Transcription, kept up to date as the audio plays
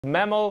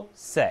memo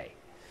say?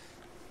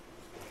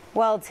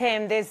 Well,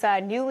 Tim, this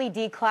newly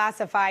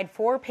declassified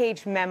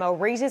 4-page memo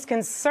raises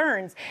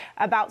concerns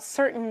about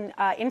certain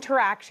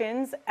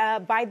interactions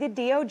by the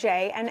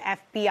DOJ and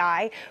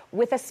FBI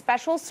with a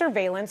special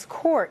surveillance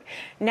court.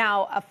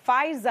 Now, a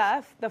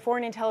FISA, the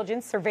Foreign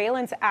Intelligence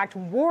Surveillance Act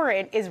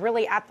warrant, is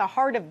really at the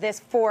heart of this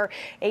for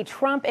a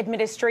Trump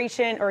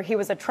administration, or he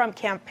was a Trump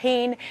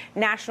campaign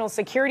national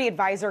security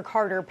advisor,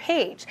 Carter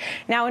Page.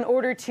 Now, in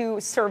order to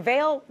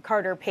surveil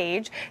Carter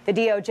Page, the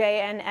DOJ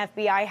and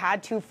FBI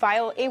had to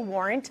file a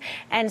warrant.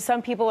 And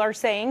some people are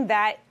saying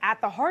that at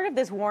the heart of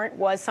this warrant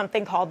was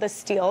something called the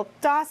Steele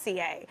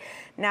dossier.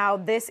 Now,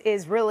 this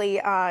is really,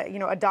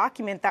 a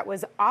document that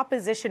was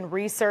opposition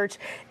research,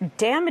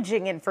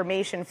 damaging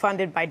information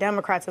funded by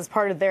Democrats as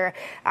part of their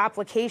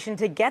application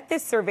to get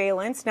this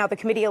surveillance. Now, the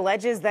committee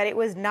alleges that it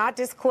was not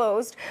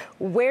disclosed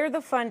where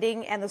the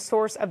funding and the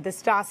source of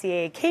this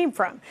dossier came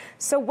from.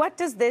 So what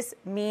does this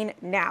mean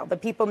now? The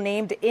people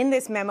named in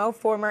this memo,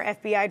 former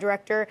FBI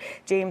Director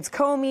James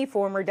Comey,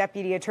 former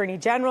Deputy Attorney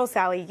General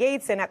Sally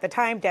Yates, and at the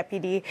time,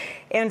 Deputy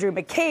Andrew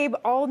McCabe,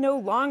 all no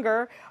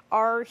longer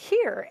are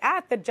here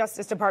at the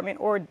Justice Department.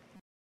 Or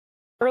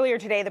earlier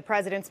today, the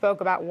president spoke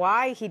about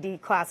why he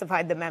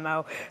declassified the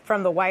memo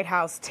from the White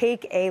House.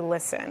 Take a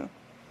listen.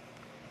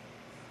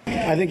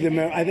 I think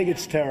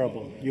it's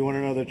terrible. You want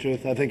to know the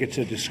truth? I think it's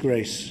a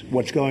disgrace.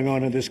 What's going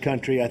on in this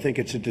country, I think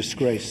it's a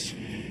disgrace.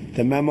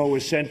 The memo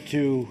was sent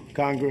to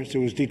Congress. It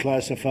was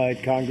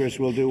declassified. Congress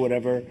will do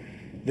whatever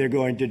they're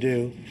going to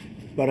do.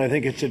 But I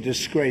think it's a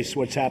disgrace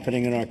what's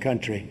happening in our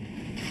country.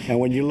 And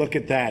when you look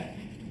at that,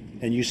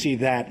 and you see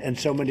that and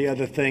so many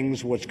other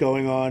things, what's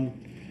going on,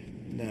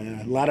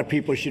 a lot of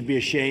people should be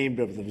ashamed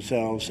of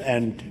themselves,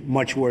 and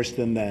much worse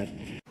than that.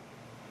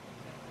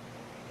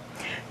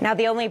 Now,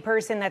 the only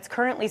person that's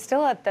currently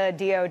still at the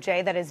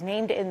DOJ that is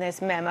named in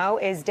this memo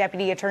is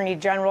Deputy Attorney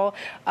General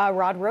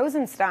Rod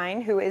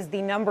Rosenstein, who is the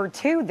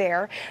 #2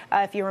 there.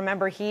 If you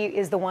remember, he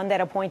is the one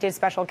that appointed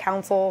Special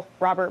Counsel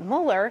Robert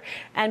Mueller.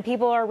 And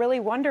people are really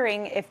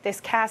wondering if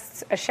this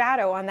casts a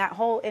shadow on that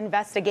whole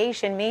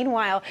investigation.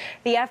 Meanwhile,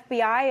 the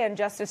FBI and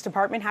Justice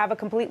Department have a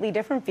completely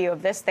different view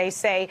of this. They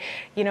say,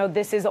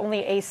 this is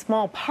only a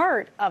small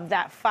part of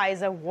that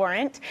FISA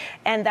warrant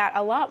and that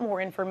a lot more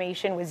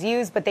information was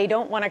used, but they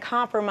don't want to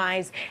compromise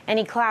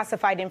any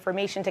classified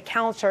information to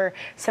counter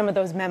some of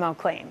those memo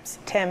claims.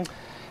 Tim.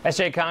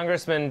 SJ,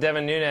 Congressman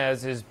Devin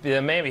Nunes is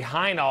the man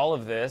behind all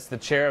of this, the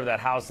chair of that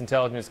House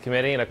Intelligence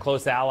Committee and a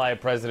close ally of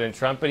President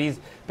Trump. But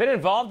he's been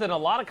involved in a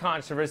lot of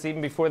controversy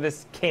even before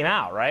this came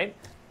out, right?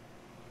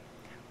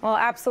 Well,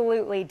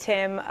 absolutely,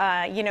 Tim.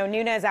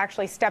 Nunes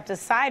actually stepped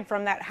aside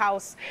from that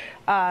House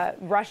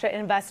Russia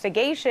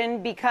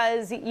investigation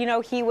because,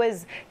 he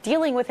was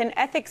dealing with an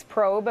ethics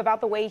probe about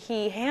the way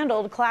he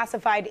handled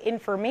classified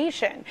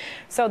information.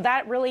 So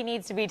that really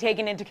needs to be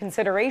taken into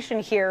consideration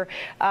here.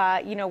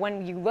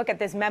 When you look at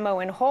this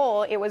memo in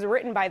whole, it was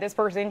written by this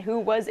person who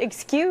was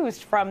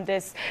excused from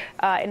this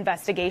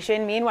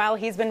investigation. Meanwhile,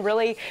 he's been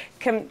really,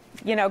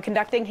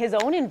 conducting his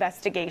own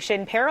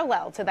investigation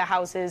parallel to the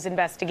House's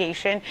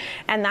investigation.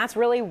 And that's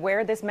really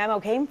where this memo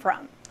came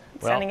from.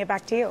 Sending it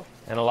back to you.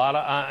 And a lot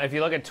of, if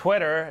you look at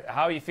Twitter,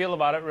 how you feel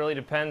about it really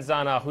depends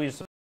on who you.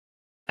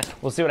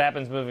 We'll see what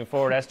happens moving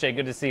forward. SJ,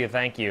 good to see you.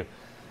 Thank you.